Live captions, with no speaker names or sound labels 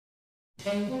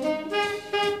Well,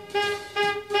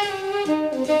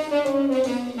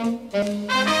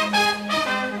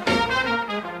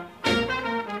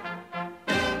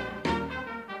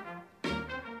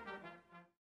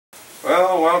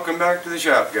 welcome back to the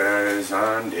shop, guys.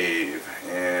 I'm Dave,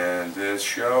 and this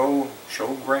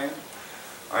showgram,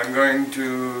 I'm going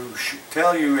to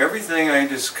tell you everything I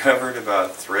discovered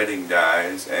about threading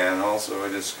dies, and also a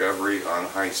discovery on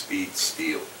high-speed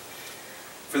steel.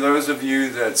 For those of you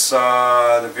that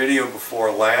saw the video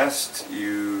before last,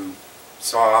 you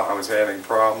saw I was having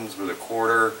problems with a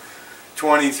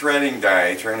 1/4-20 threading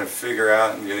die, trying to figure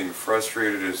out and getting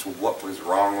frustrated as to what was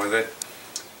wrong with it.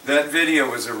 That video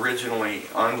was originally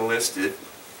unlisted,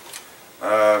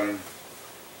 and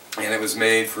it was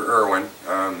made for Irwin,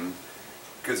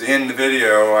 because in the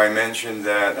video I mentioned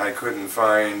that I couldn't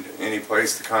find any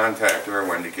place to contact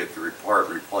Irwin to get the part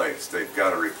replaced. They've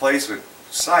got a replacement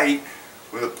site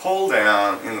with a pull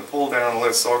down. In the pull down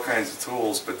lists all kinds of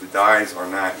tools, but the dies are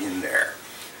not in there.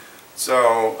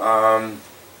 So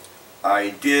I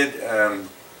did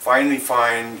finally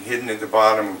find, hidden at the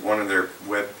bottom of one of their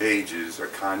web pages, a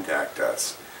contact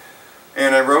us.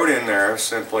 And I wrote in there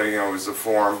simply, it was a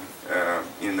form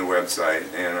in the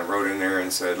website, and I wrote in there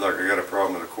and said, look, I got a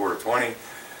problem with a 1/4-20.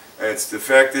 It's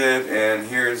defective, and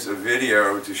here's a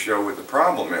video to show what the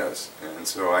problem is. And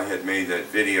so I had made that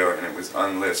video, and it was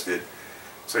unlisted,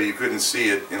 so you couldn't see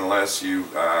it unless you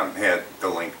had the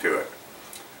link to it.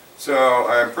 So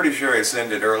I'm pretty sure I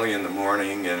sent it early in the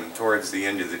morning, and towards the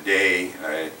end of the day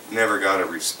I never got a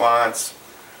response.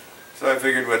 So I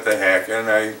figured, what the heck, and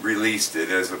I released it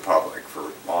as a public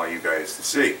for all you guys to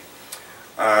see.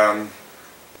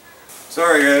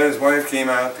 Sorry guys, wife came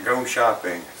out to go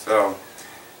shopping. So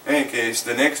in any case,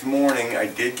 the next morning I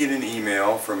did get an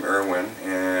email from Irwin,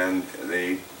 and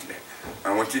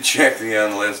I went to check the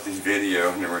unlisted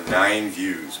video, and there were 9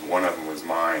 views. One of them was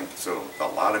mine. So a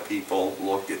lot of people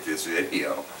looked at this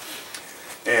video.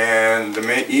 And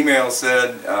the email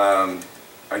said,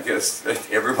 I guess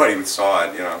everybody saw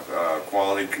it,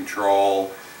 quality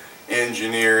control,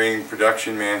 engineering,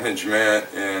 production management,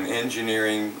 and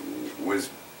engineering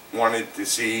wanted to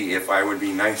see if I would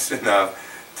be nice enough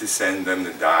to send them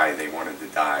the die. They wanted the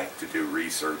die to do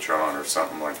research on or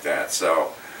something like that.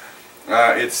 So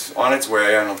it's on its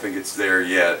way. I don't think it's there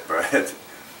yet, but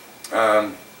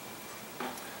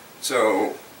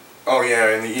so, oh yeah,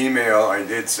 in the email I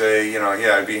did say,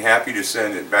 yeah, I'd be happy to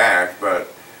send it back,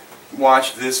 but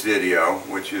watch this video,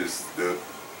 which is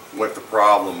what the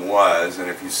problem was, and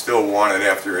if you still want it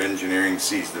after engineering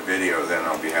sees the video, then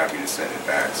I'll be happy to send it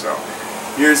back. So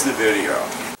here's the video.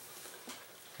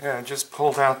 Yeah, I just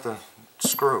pulled out the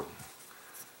screw,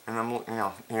 and I'm looking,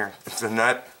 here, the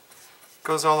nut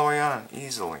goes all the way on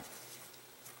easily,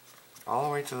 all the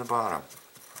way to the bottom.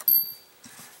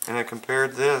 And I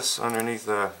compared this underneath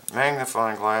the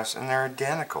magnifying glass, and they're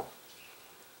identical.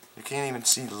 You can't even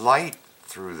see light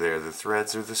through there. The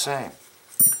threads are the same.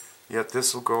 Yet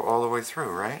this will go all the way through,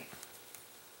 right?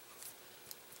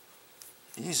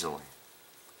 Easily.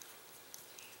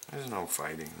 There's no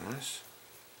fighting this.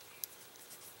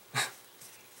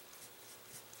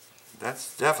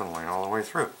 That's definitely all the way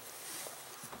through.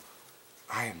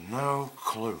 I have no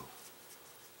clue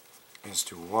as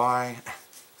to why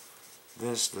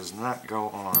this does not go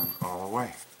on all the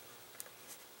way.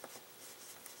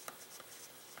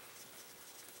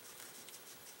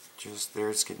 Just there,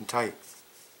 it's getting tight.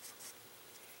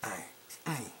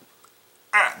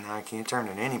 Now I can't turn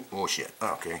it any bullshit.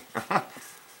 Okay.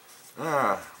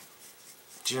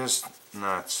 Just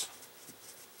nuts.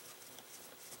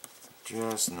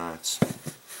 Just nuts.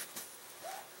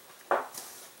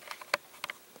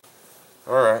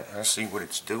 Alright, I see what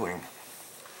it's doing.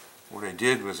 What I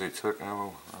did was I took, I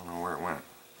don't know where it went.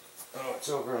 Oh, it's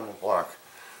over on the block.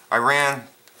 I ran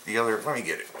the other, let me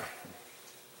get it.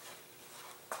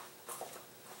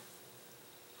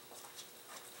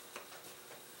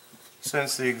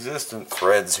 Since the existent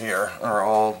threads here are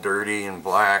all dirty and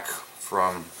black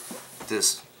from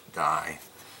this die,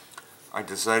 I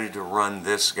decided to run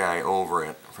this guy over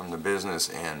it from the business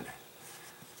end.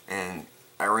 And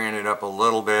I ran it up a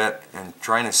little bit and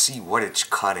trying to see what it's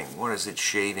cutting, what is it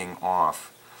shaving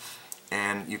off.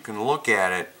 And you can look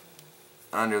at it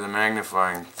under the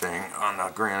magnifying thing on the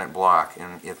granite block,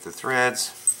 and if the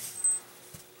threads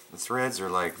are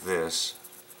like this,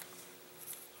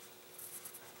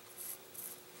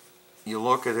 you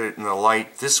look at it in the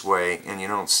light this way and you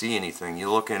don't see anything.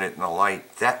 You look at it in the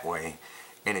light that way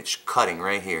and it's cutting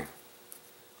right here.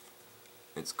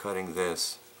 It's cutting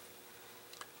this.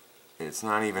 It's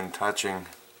not even touching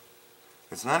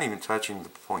the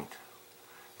point.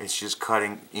 It's just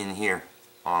cutting in here.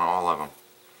 on all of them.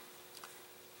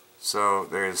 So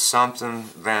there's something,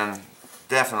 then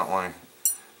definitely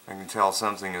I can tell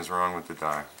something is wrong with the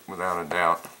die, without a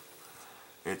doubt.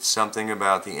 It's something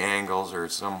about the angles or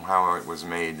somehow it was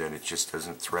made that it just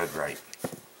doesn't thread right.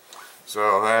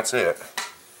 So that's it.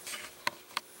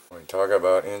 When we talk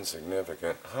about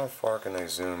insignificant, how far can I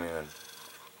zoom in?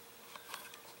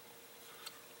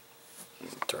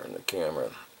 Turn the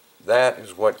camera. That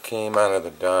is what came out of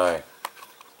the die.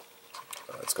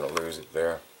 It's going to lose it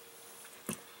there.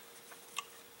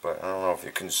 But I don't know if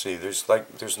you can see. There's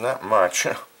not much.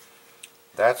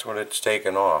 That's what it's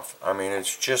taken off. I mean,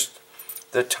 it's just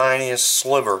the tiniest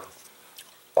sliver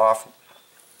off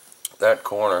that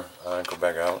corner. Go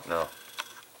back out. No.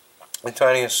 The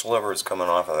tiniest sliver is coming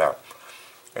off of that.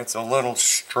 It's a little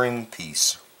string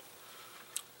piece.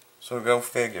 So go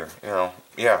figure. You know,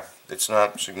 yeah, it's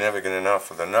not significant enough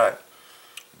for the nut,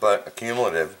 but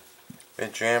accumulative,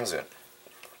 it jams it.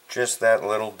 Just that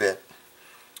little bit.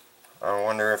 I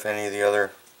wonder if any of the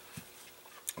other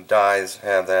dies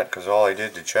have that, because all I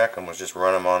did to check them was just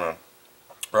run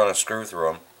a screw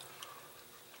through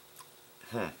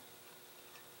them.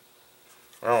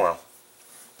 Oh well.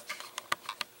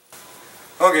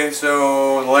 Okay,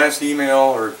 so the last email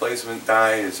or replacement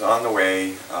die is on the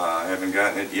way. I haven't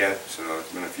gotten it yet, so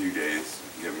it's been a few days.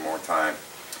 Give them more time.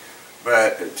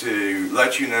 But to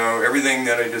let you know everything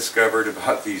that I discovered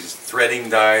about these threading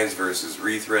dies versus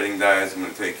rethreading dies, I'm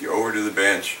going to take you over to the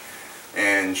bench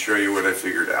and show you what I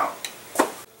figured out.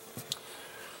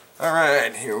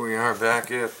 Alright, here we are back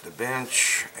at the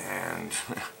bench, and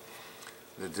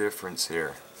the difference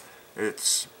here.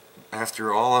 It's,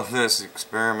 after all of this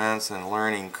experiments and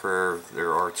learning curve,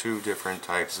 there are two different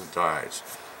types of dies,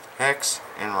 hex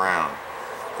and round.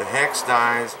 The hex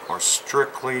dies are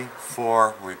strictly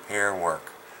for repair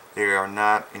work. They are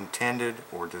not intended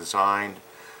or designed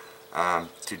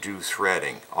to do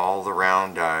threading. All the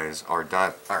round dies are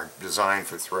designed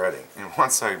for threading. And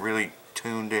once I really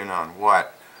tuned in on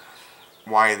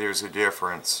why there's a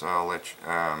difference,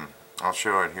 I'll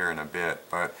show it here in a bit.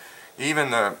 But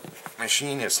even the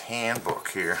machinist's handbook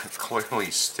here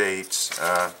clearly states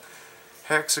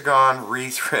hexagon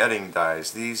rethreading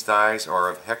dies. These dies are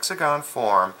of hexagon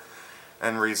form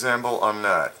and resemble a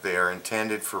nut. They are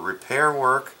intended for repair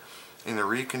work in the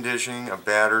reconditioning of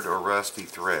battered or rusty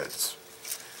threads.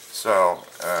 So,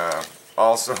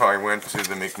 also I went to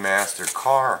the McMaster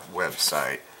Car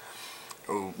website,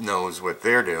 who knows what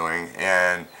they're doing,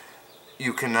 and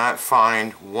you cannot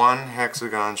find one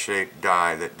hexagon shaped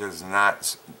die that does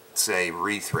not say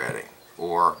rethreading,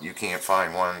 or you can't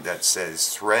find one that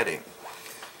says threading.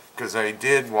 Because I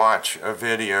did watch a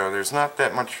video, there's not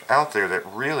that much out there that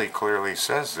really clearly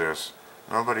says this.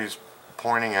 Nobody's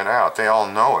pointing it out. They all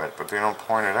know it, but they don't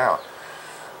point it out.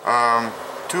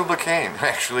 Tubla Cain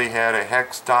actually had a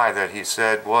hex die that he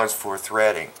said was for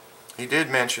threading. He did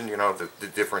mention, you know, the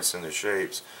difference in the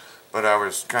shapes, but I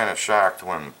was kind of shocked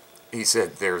when he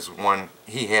said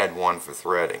he had one for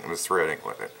threading, was threading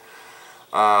with it.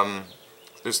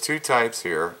 There's two types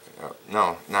here.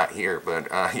 No, not here, but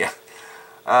yeah.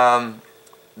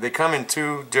 They come in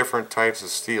two different types of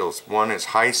steels. One is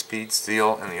high-speed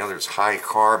steel and the other is high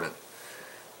carbon.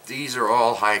 These are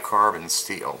all high carbon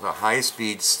steel. The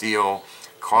high-speed steel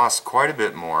costs quite a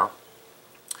bit more,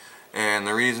 and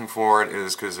the reason for it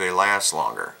is because they last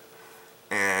longer.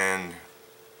 And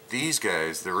these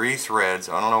guys, the rethreads,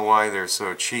 I don't know why they're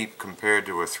so cheap compared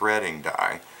to a threading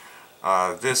die.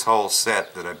 This whole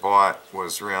set that I bought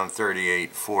was around $38,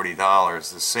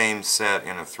 $40. The same set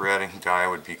in a threading die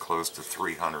would be close to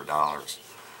 $300.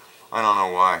 I don't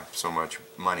know why so much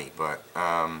money, but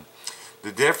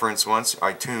the difference, once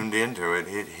I tuned into it,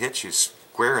 it hits you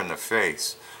square in the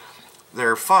face.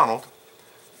 They're funneled,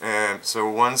 and so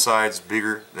one side's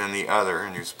bigger than the other,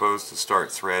 and you're supposed to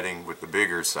start threading with the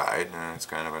bigger side, and it's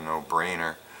kind of a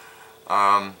no-brainer.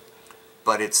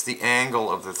 But it's the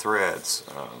angle of the threads.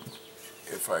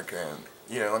 If I can,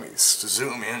 yeah, let me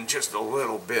zoom in just a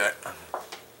little bit.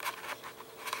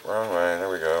 Wrong way, there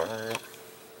we go. All right.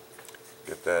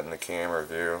 Get that in the camera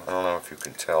view. I don't know if you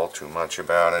can tell too much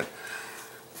about it,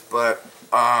 but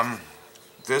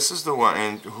this is the one.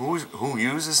 And who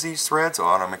uses these threads?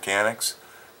 Auto mechanics,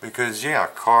 because yeah,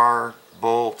 car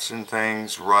bolts and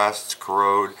things rust,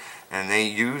 corrode, and they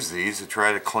use these to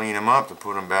try to clean them up to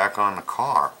put them back on the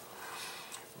car.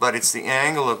 But it's the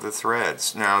angle of the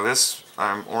threads. Now this,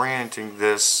 I'm orienting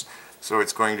this so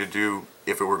it's going to do,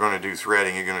 if it were going to do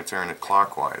threading, you're going to turn it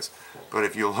clockwise. But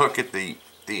if you look at the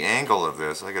angle of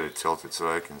this, I got to tilt it so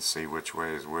I can see which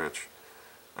way is which.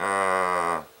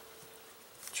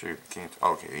 Shoot, can't,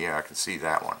 okay, yeah, I can see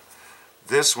that one.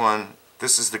 This one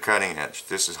this is the cutting edge.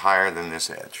 This is higher than this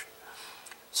edge.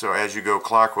 So as you go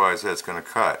clockwise, that's going to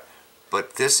cut.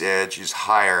 But this edge is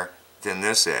higher than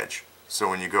this edge. So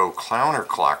when you go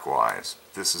counterclockwise,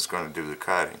 this is going to do the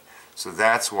cutting. So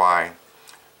that's why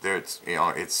there's, you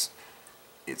know, it's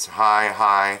high,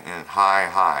 high, and high,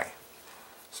 high.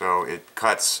 So it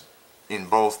cuts in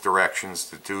both directions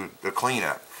to do the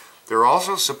cleanup. They're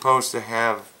also supposed to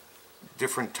have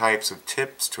different types of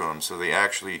tips to them, so they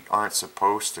actually aren't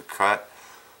supposed to cut.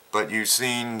 But you've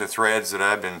seen the threads that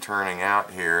I've been turning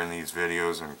out here in these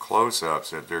videos and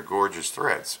close-ups, that they're gorgeous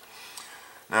threads.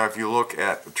 Now if you look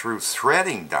at the true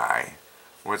threading die,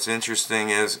 what's interesting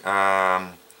is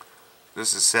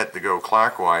this is set to go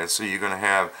clockwise, so you're going to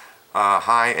have a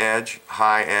high edge,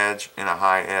 and a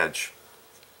high edge.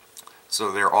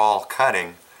 So they're all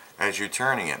cutting as you're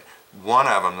turning it. One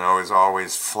of them though is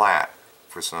always flat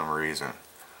for some reason.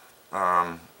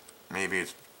 Maybe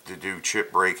it's to do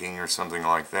chip breaking or something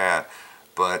like that,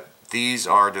 but these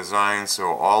are designed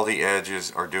so all the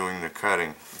edges are doing the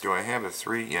cutting. Do I have a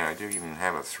 3? Yeah, I do even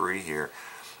have a 3 here.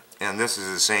 And this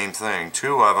is the same thing.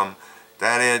 Two of them,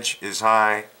 that edge is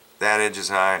high, that edge is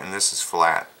high, and this is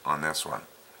flat on this one.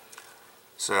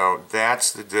 So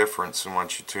that's the difference in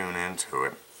once you tune into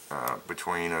it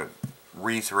between a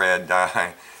rethread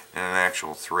die and an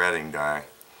actual threading die.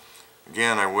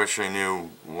 Again, I wish I knew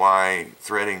why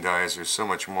threading dies are so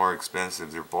much more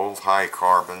expensive. They're both high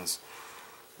carbons.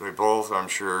 They both, I'm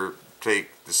sure,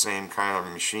 take the same kind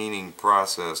of machining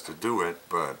process to do it,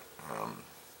 but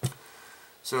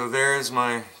so there's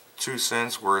my 2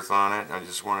 cents worth on it. I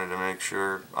just wanted to make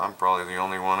sure I'm probably the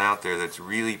only one out there that's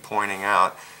really pointing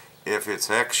out if it's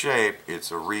X shape,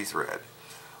 it's a rethread.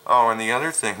 Oh, and the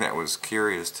other thing that was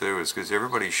curious too is because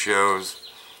everybody shows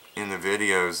in the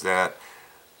videos that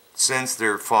since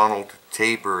they're funneled,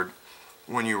 tapered,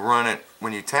 when you run it,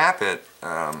 when you tap it,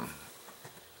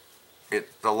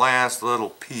 the last little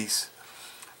piece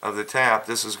of the tap,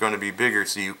 this is going to be bigger,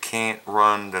 so you can't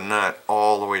run the nut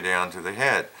all the way down to the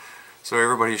head. So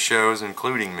everybody shows,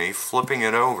 including me, flipping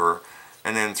it over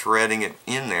and then threading it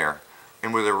in there.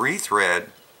 And with a rethread,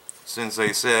 since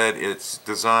they said it's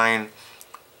designed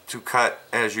to cut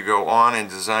as you go on and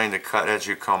designed to cut as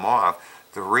you come off,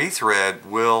 the rethread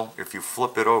will, if you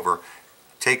flip it over,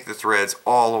 take the threads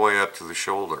all the way up to the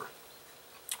shoulder.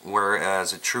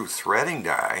 Whereas a true threading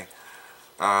die,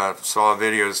 saw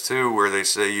videos too where they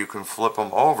say you can flip them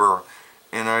over,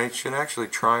 and I should actually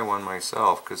try one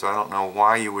myself because I don't know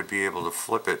why you would be able to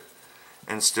flip it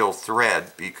and still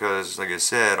thread, because like I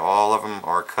said, all of them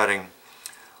are cutting,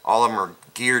 all of them are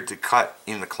geared to cut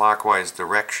in the clockwise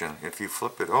direction. If you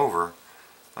flip it over,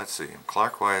 let's see,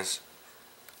 clockwise,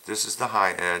 this is the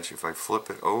high edge. If I flip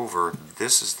it over,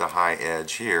 this is the high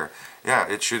edge here. Yeah,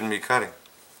 it shouldn't be cutting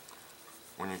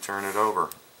when you turn it over.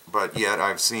 But yet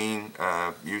I've seen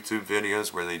YouTube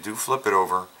videos where they do flip it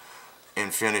over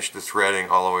and finish the threading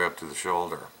all the way up to the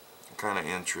shoulder. Kind of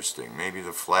interesting. Maybe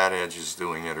the flat edge is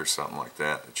doing it or something like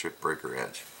that, the chip breaker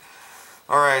edge.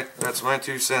 Alright, that's my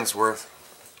 2 cents worth.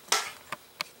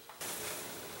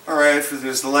 Alright, for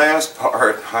this last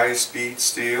part, high-speed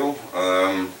steel,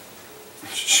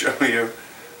 show you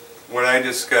what I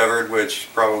discovered, which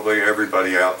probably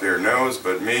everybody out there knows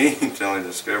but me, until I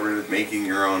discovered it, making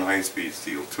your own high-speed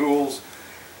steel tools,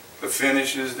 the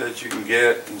finishes that you can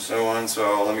get, and so on.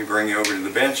 So let me bring you over to the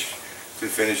bench to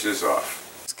finish this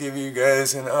off. Let's give you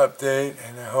guys an update,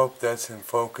 and I hope that's in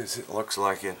focus. It looks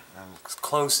like it. I'm as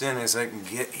close in as I can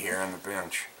get here on the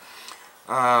bench.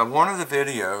 One of the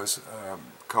videos,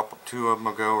 two of them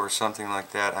ago or something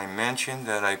like that, I mentioned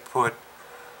that I put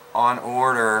on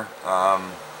order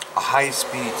a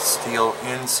high-speed steel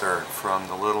insert from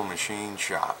the little machine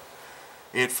shop.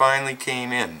 It finally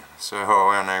came in,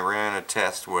 and I ran a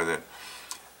test with it.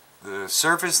 The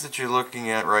surface that you're looking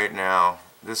at right now,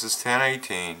 this is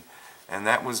 1018, and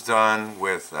that was done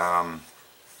with the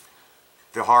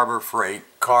Harbor Freight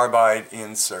carbide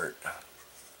insert.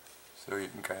 So you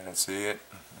can kind of see it.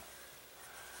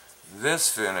 This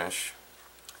finish,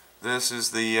 this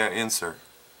is the insert.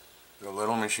 The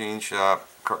little machine shop,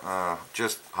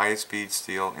 just high-speed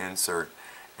steel insert,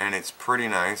 and it's pretty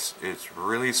nice. It's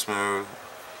really smooth.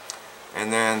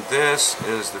 And then this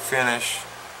is the finish,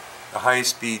 the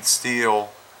high-speed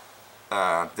steel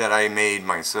that I made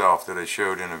myself, that I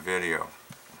showed in a video.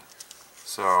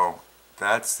 So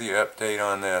that's the update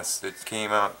on this. It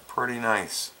came out pretty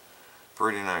nice,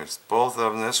 pretty nice. Both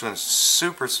of them. This one's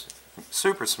super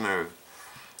smooth.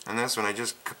 And this one, I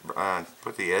just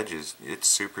put the edges. It's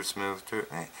super smooth too.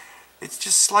 It's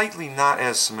just slightly not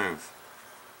as smooth.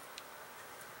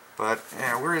 But,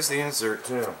 yeah, where is the insert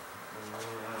too?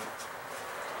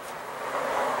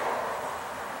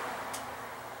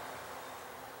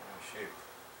 shoot,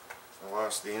 I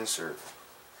lost the insert.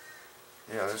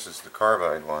 Yeah, this is the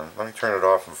carbide one. Let me turn it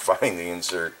off and find the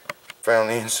insert. Found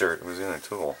the insert. It was in the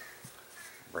tool.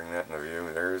 Bring that into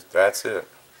view. That's it.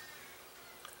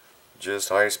 Just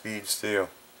high-speed steel.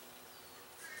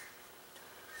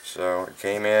 So it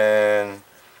came in,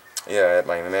 yeah, at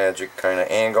my magic kind of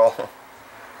angle,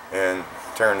 and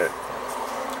turned it.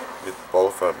 Get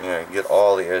both of them, you know, get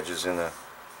all the edges in the.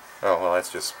 Oh well,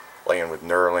 that's just playing with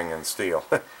knurling and steel.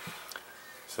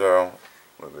 So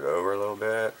move it over a little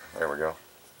bit. There we go.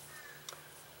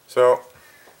 So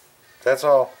that's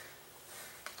all.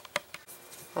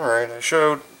 Alright, I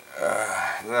showed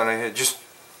that I had just,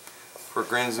 for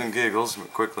grins and giggles,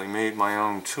 quickly made my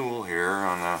own tool here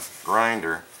on the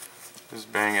grinder.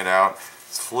 Just bang it out.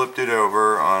 Flipped it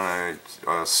over on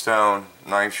a stone,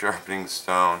 knife sharpening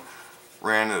stone.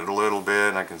 Ran it a little bit,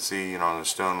 and I can see, you know, the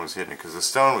stone was hitting it, because the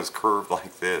stone was curved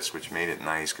like this, which made it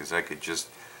nice, because I could just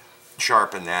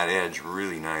sharpen that edge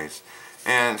really nice.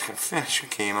 And the finish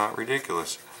came out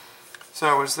ridiculous. So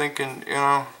I was thinking, you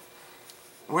know,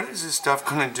 what is this stuff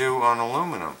going to do on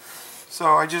aluminum?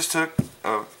 So I just took,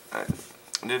 I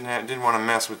didn't want to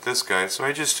mess with this guy, so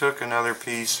I just took another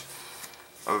piece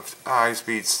of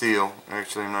high-speed steel.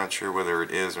 Actually, I'm not sure whether it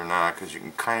is or not, because you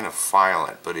can kind of file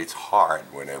it, but it's hard,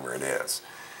 whatever it is.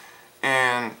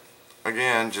 And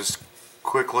again, just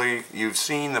quickly, you've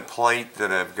seen the plate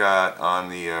that I've got on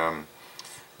the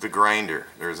grinder.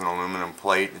 There's an aluminum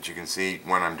plate that you can see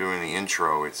when I'm doing the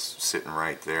intro. It's sitting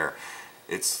right there.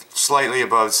 It's slightly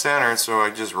above center, so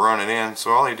I just run it in.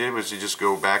 So all I did was to just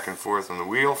go back and forth on the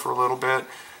wheel for a little bit.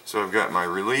 So I've got my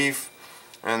relief,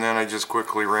 and then I just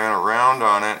quickly ran around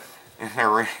on it, and I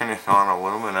ran it on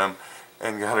aluminum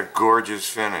and got a gorgeous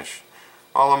finish.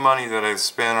 All the money that I've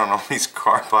spent on all these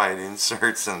carbide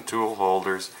inserts and tool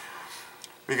holders,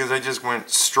 because I just went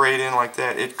straight in like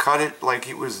that. It cut it like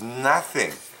it was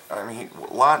nothing. I mean,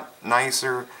 a lot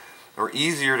nicer or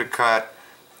easier to cut.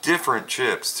 Different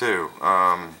chips too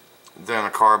than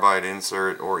a carbide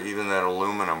insert, or even that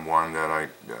aluminum one that I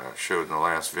showed in the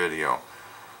last video.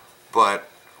 But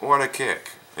what a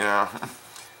kick, you know.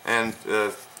 And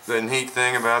the neat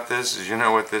thing about this is, you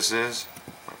know what this is?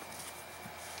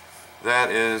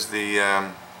 That is the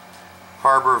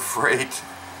Harbor Freight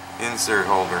insert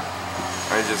holder.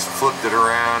 I just flipped it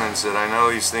around and said, I know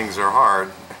these things are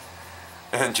hard,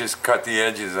 and just cut the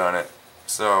edges on it.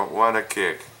 So what a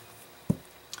kick.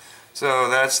 So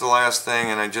that's the last thing,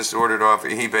 and I just ordered off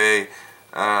eBay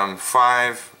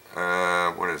 5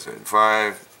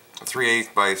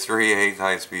 3/8 by 3/8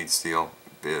 high-speed steel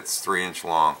bits, 3-inch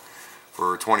long,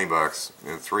 for 20 bucks.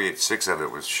 6 of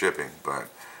it was shipping, but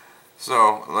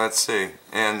so let's see.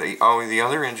 And the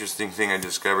other interesting thing I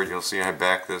discovered, you'll see I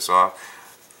backed this off.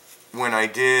 When I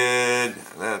did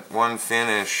that one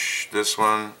finish, this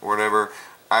one, whatever,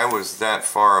 I was that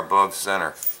far above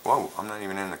center. Whoa, I'm not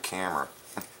even in the camera.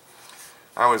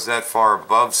 I was that far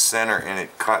above center, and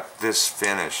it cut this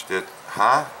finish. But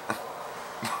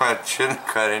it shouldn't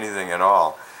cut anything at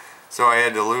all. So I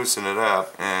had to loosen it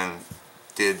up and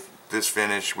did this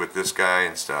finish with this guy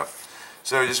and stuff.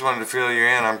 So I just wanted to fill you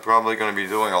in. I'm probably going to be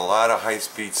doing a lot of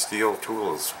high-speed steel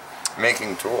tools,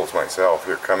 making tools myself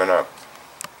here coming up.